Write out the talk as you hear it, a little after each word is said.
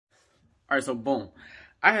All right, so boom.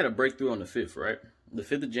 I had a breakthrough on the 5th, right? The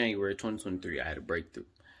 5th of January, 2023, I had a breakthrough.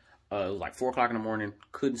 It was like 4 o'clock in the morning,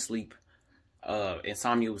 couldn't sleep.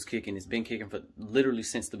 Insomnia was kicking. It's been kicking for literally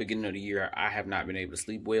since the beginning of the year. I have not been able to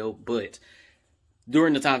sleep well, but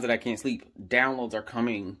during the times that I can't sleep, downloads are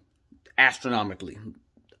coming astronomically.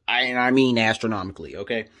 I mean astronomically,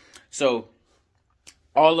 okay? So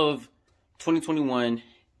all of 2021,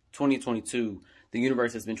 2022, the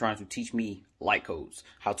universe has been trying to teach me light codes,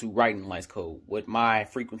 how to write in light code, what my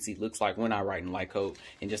frequency looks like when I write in light code.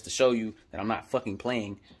 And just to show you that I'm not fucking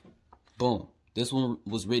playing, boom. This one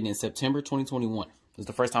was written in September 2021. This is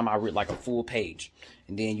the first time I read like a full page.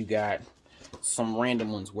 And then you got some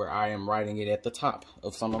random ones where I am writing it at the top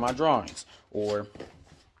of some of my drawings. Or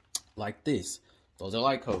like this. Those are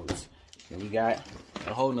light codes. And we got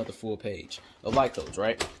a whole nother full page of light codes,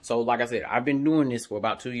 right? So like I said, I've been doing this for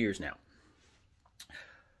about 2 years now.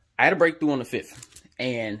 I had a breakthrough on the 5th,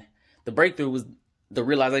 and the breakthrough was the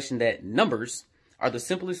realization that numbers are the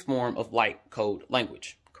simplest form of light code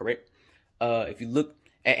language, correct? If you look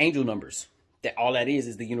at angel numbers, that all that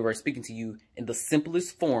is the universe speaking to you in the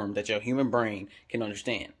simplest form that your human brain can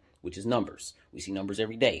understand, which is numbers. We see numbers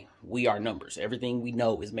every day. We are numbers. Everything we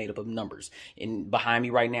know is made up of numbers. And behind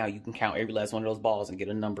me right now, you can count every last one of those balls and get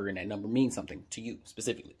a number, and that number means something to you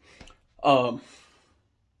specifically. So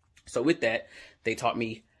with that, they taught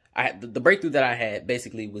me, the breakthrough that I had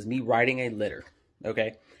basically was me writing a letter,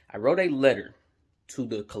 okay? I wrote a letter to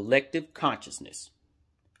the collective consciousness,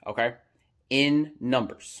 okay, in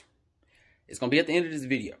numbers. It's going to be at the end of this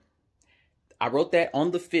video. I wrote that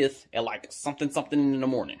on the 5th at like something in the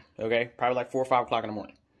morning, okay? Probably like 4 or 5 o'clock in the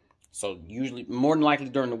morning. So usually, more than likely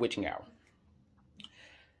during the witching hour.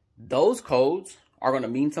 Those codes are going to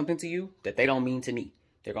mean something to you that they don't mean to me.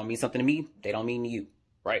 They're going to mean something to me they don't mean to you,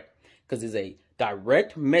 right? Because it's a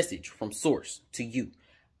direct message from source to you.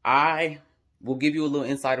 I will give you a little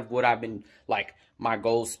insight of what I've been, like, my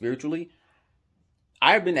goals spiritually.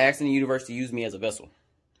 I've been asking the universe to use me as a vessel.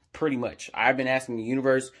 Pretty much. I've been asking the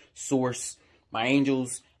universe, source, my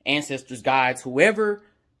angels, ancestors, guides, whoever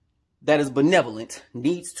that is benevolent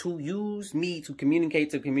needs to use me to communicate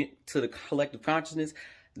to the collective consciousness.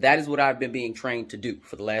 That is what I've been being trained to do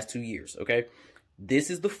for the last 2 years, okay? This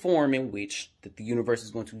is the form in which that the universe is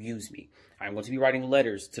going to use me. I'm going to be writing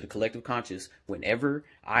letters to the collective conscious whenever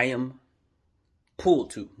I am pulled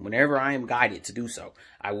to, whenever I am guided to do so.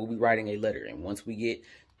 I will be writing a letter. And once we get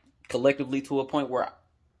collectively to a point where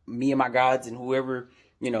me and my gods and whoever,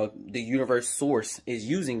 you know, the universe source is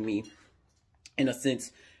using me, in a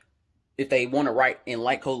sense, if they want to write in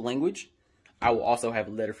light code language, I will also have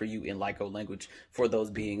a letter for you in light code language for those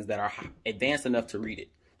beings that are advanced enough to read it,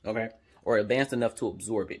 okay? Or advanced enough to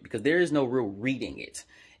absorb it, because there is no real reading it.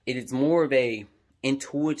 It is more of a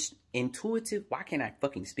intuitive, why can't I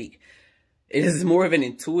fucking speak? It is more of an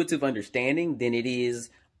intuitive understanding than it is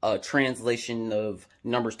a translation of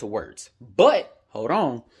numbers to words. But, hold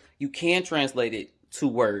on, you can translate it to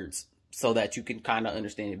words so that you can kind of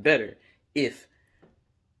understand it better if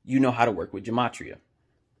you know how to work with gematria.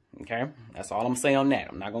 Okay? That's all I'm saying on that.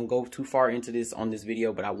 I'm not going to go too far into this on this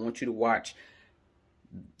video, but I want you to watch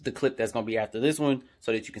the clip that's going to be after this one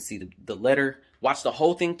so that you can see the letter. Watch the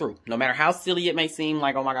whole thing through. No matter how silly it may seem,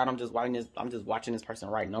 like, oh my God, I'm just watching this person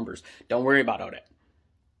write numbers. Don't worry about all that.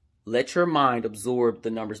 Let your mind absorb the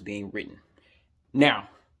numbers being written. Now,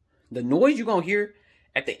 the noise you're going to hear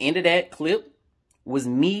at the end of that clip was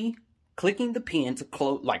me clicking the pen to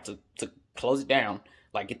close, like to close it down,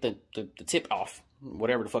 like get the tip off,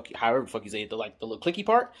 whatever the fuck, however the fuck you say it, the little clicky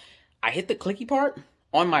part. I hit the clicky part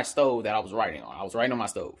on my stove that I was writing on. I was writing on my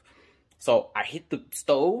stove. So I hit the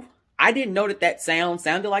stove. I didn't know that sound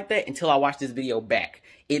sounded like that until I watched this video back.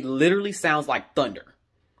 It literally sounds like thunder.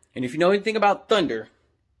 And if you know anything about thunder,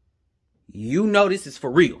 you know this is for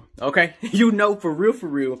real, okay? You know for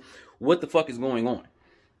real what the fuck is going on.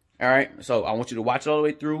 All right, so I want you to watch it all the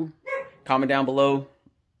way through. Comment down below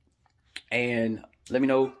and let me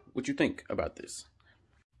know what you think about this.